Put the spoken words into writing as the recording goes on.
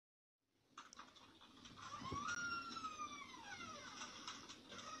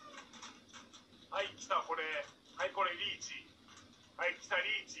来たリ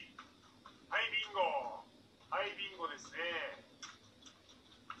ーチ。はい、ビンゴ。はい、ビンゴですね。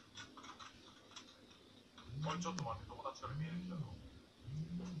おい、ちょっと待って、友達からメール来たぞ。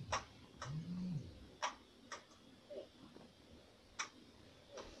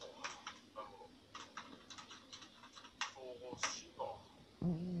なるほど。そうしが。よ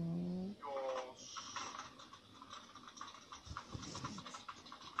ーし。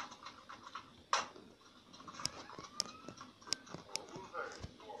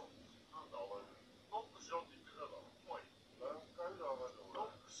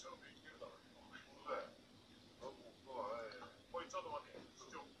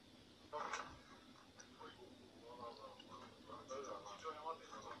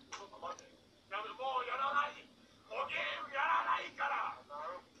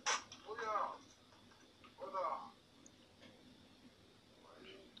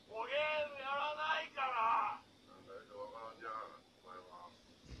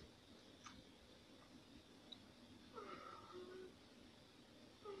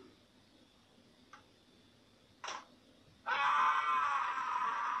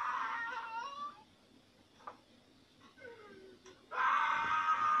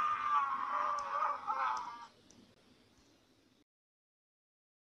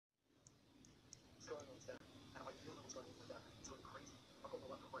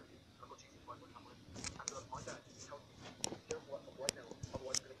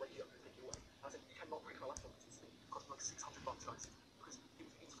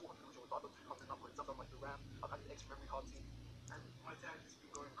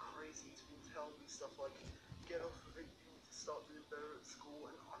Stuff like get off of it, you need to start doing better at school,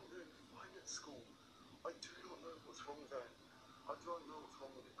 and I'm doing fine at school. I do not know what's wrong with that. I don't know what's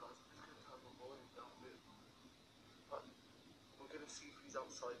wrong with it, guys. I'm just going to turn my volume down a bit. But we're going to see if he's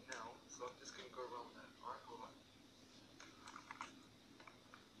outside now, so I'm just going to go around there. Alright, hold on.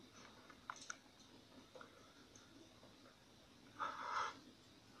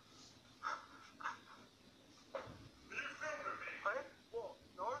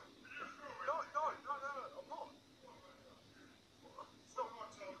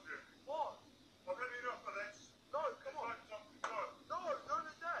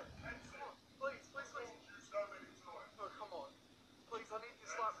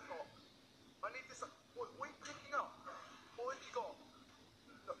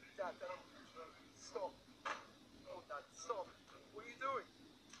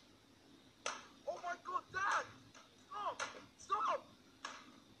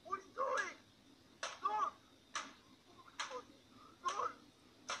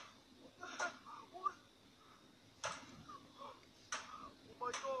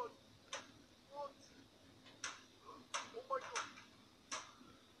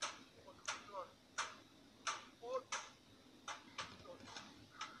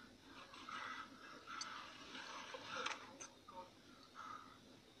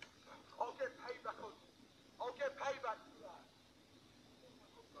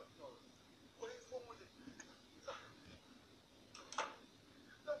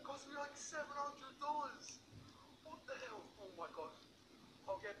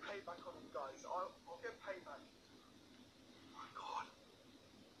 Payback on him, guys. I'll get payback. Oh my god.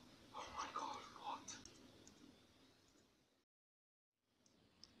 Oh my god, what?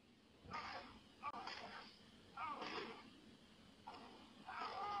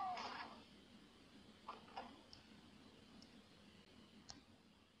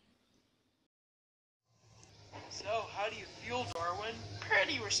 So, how do you feel, Darwin?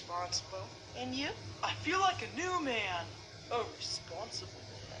 Pretty responsible. And you? I feel like a new man. A responsible man.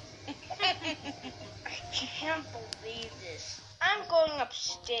 I can't believe this. I'm going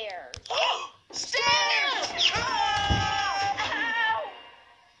upstairs. Stairs! Ow!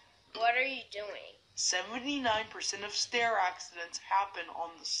 What are you doing? 79% of stair accidents happen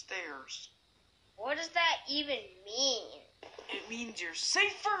on the stairs. What does that even mean? It means you're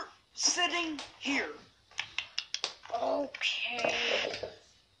safer sitting here. Okay.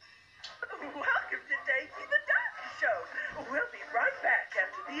 Welcome to Daisy the Doctor Show. We'll be right back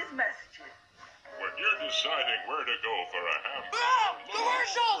after these messages. When you're deciding where to go for a hamburger, Ah!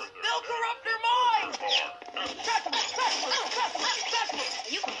 Commercials! They'll corrupt your mind!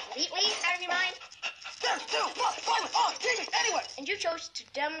 Are you completely out of your mind? There's two! On TV! Anyway! And you chose to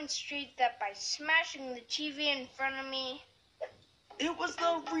demonstrate that by smashing the TV in front of me? It was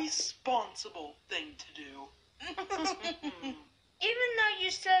the responsible thing to do. Even though you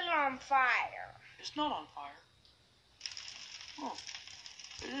set it on fire. It's not on fire. Oh,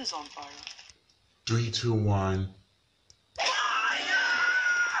 it is on fire. 3, 2, 1. Stop!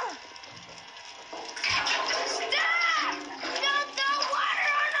 Don't throw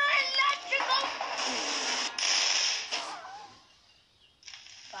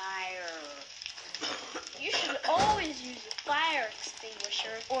fire extinguisher,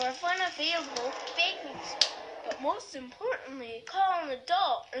 or if unavailable, baking soda. But most importantly, call an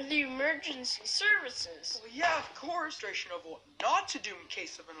adult or the emergency services. Well, yeah, of course. Demonstration of what not to do in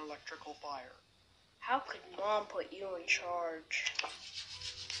case of an electrical fire. How could Mom put you in charge?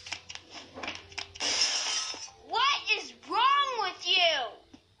 What is wrong with you?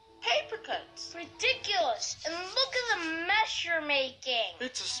 Paper cuts. Ridiculous. And look at the mess you're making.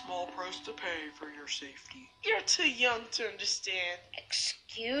 It's a small price to pay for your safety. You're too young to understand.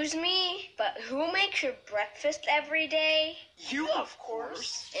 Excuse me? But who makes your breakfast every day? You, of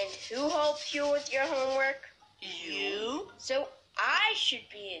course. And who helps you with your homework? You? So I should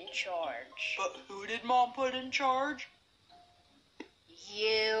be in charge. But who did Mom put in charge?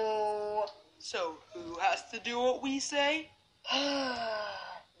 You. So who has to do what we say?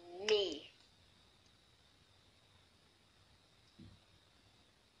 Me.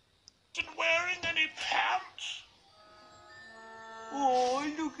 Been wearing any pants? Oh,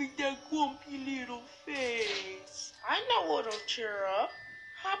 look at that grumpy little face. I know what'll cheer her up.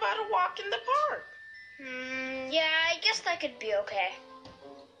 How about a walk in the park? Yeah, I guess that could be okay.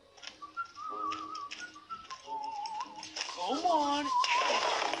 Come on,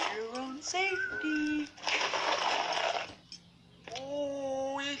 for your own safety.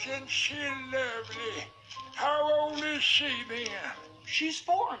 Oh, isn't she lovely? How old is she then? She's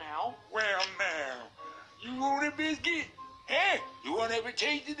 4 now. Well, now, you want a biscuit? Huh? You want every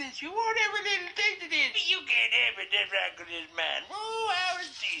taste of this? You want every little taste of this? You can't have it just right 'cause it's mine. Oh, I was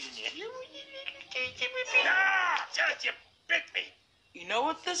teasing you. You want a little taste of it? Ah! Just you bit me. You know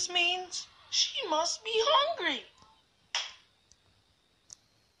what this means? She must be hungry.